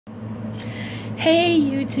Hey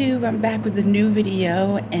YouTube, I'm back with a new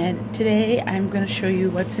video, and today I'm going to show you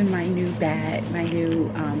what's in my new bag, my new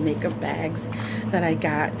makeup bags that I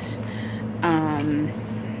got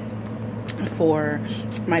for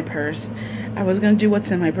my purse. I was going to do what's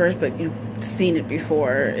in my purse, but you've seen it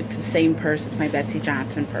before. It's the same purse. It's my Betsey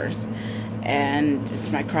Johnson purse, and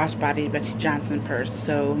it's my crossbody Betsey Johnson purse.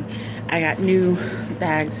 So I got new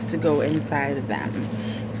bags to go inside of them.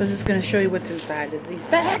 So I'm just going to show you what's inside of these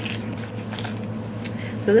bags.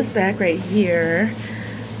 So this bag right here,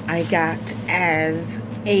 I got as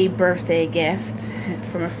a birthday gift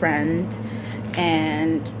from a friend,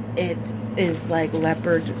 and it is like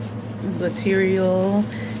leopard material,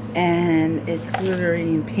 and it's glittery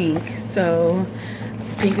and pink. So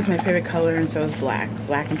pink is my favorite color, and so is black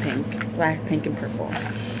and pink, black, pink, and purple.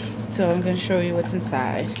 So I'm going to show you what's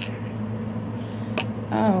inside.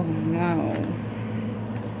 Oh no.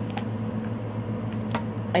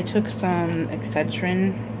 I took some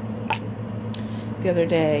Excedrin the other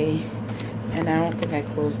day, and I don't think I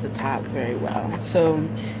closed the top very well. So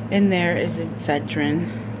in there is Excedrin.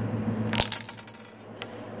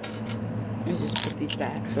 Let me just put these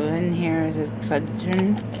back. So in here is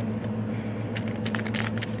Excedrin.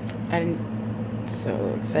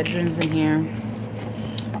 So Excedrin's in here.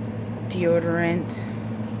 Deodorant.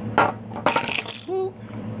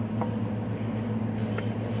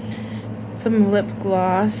 Some lip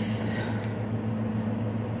gloss,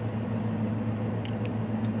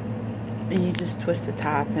 and you just twist the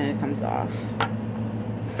top and it comes off.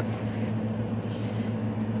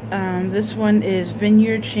 This one is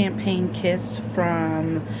Vineyard Champagne Kiss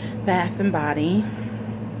from Bath & Body.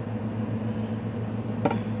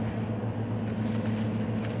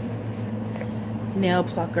 Nail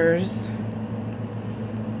pluckers,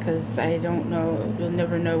 because I don't know, you'll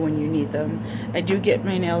never know when you need them. I do get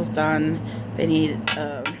my nails done. They need,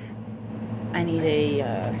 I need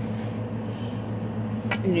a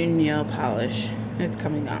new nail polish. It's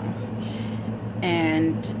coming off.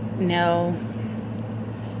 And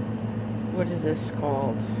what is this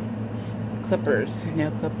called? Clippers,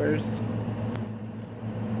 nail clippers.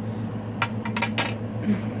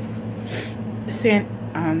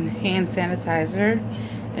 Hand sanitizer.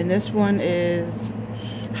 And this one is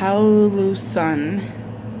Hallelujah Sun,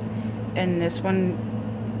 and this one,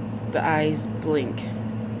 the eyes blink.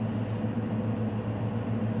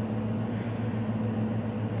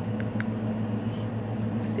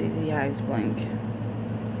 See, the eyes blink.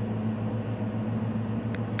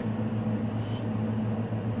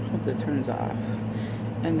 Hope it turns off.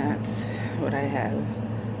 And that's what I have.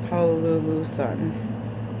 Hallelujah Sun.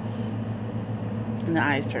 And the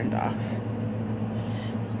eyes turned off.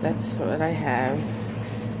 So that's what I have.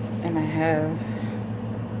 And I have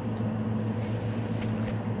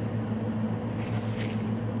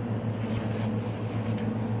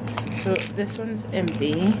so this one's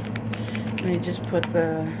empty. Let me just put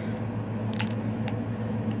the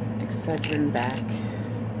Excedrin back.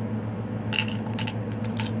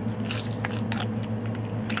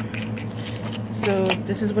 So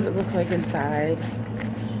this is what it looks like inside.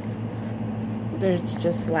 There's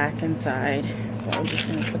just black inside. So I'm just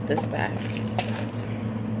gonna put this back.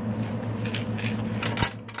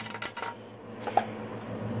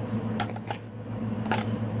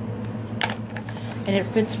 And it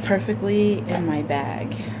fits perfectly in my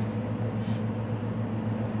bag.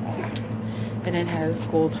 And it has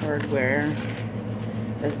gold hardware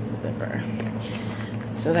as a zipper.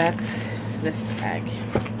 So that's this bag.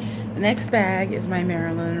 The next bag is my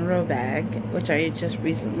Marilyn Monroe bag, which I just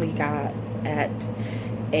recently got at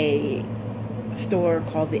a store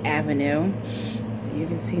called The Avenue. So you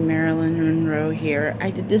can see Marilyn Monroe here. I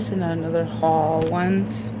did this in another haul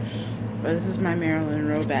once, but this is my Marilyn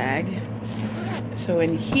Monroe bag. So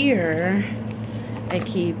in here, I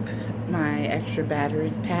keep my extra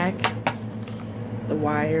battery pack, the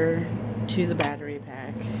wire to the battery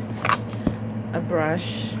pack, a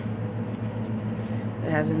brush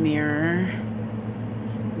that has a mirror.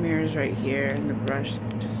 The mirror's right here, and the brush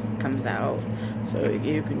just comes out. So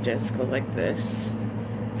you can just go like this.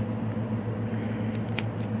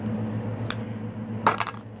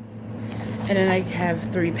 And then I have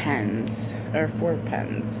 4 pens.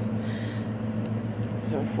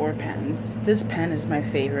 So 4 pens. This pen is my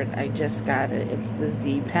favorite. I just got it. It's the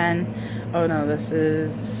Z pen. Oh no, the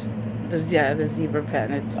zebra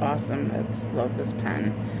pen. It's awesome. I just love this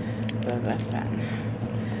pen. The best pen.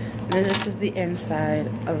 And then this is the inside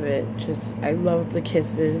of it. Just, I love the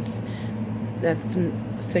kisses. That's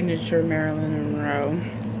signature Marilyn Monroe.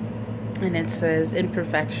 And it says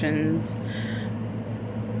imperfections.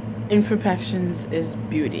 Imperfections is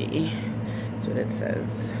beauty. That's what it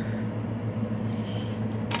says.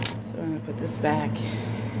 I'm gonna put this back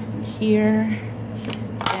in here,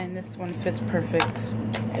 and this one fits perfect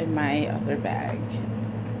in my other bag.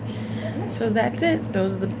 So that's it.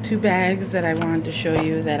 Those are the 2 bags that I wanted to show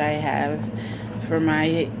you that I have for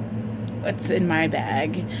what's in my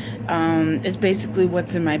bag. It's basically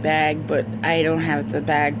what's in my bag, but I don't have the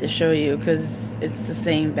bag to show you because it's the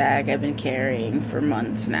same bag I've been carrying for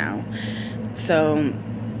months now. So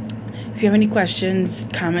if you have any questions,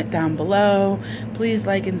 comment down below. Please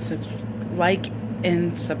like and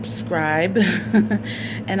subscribe.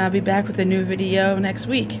 And I'll be back with a new video next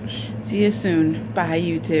week. See you soon. Bye,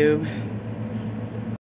 YouTube.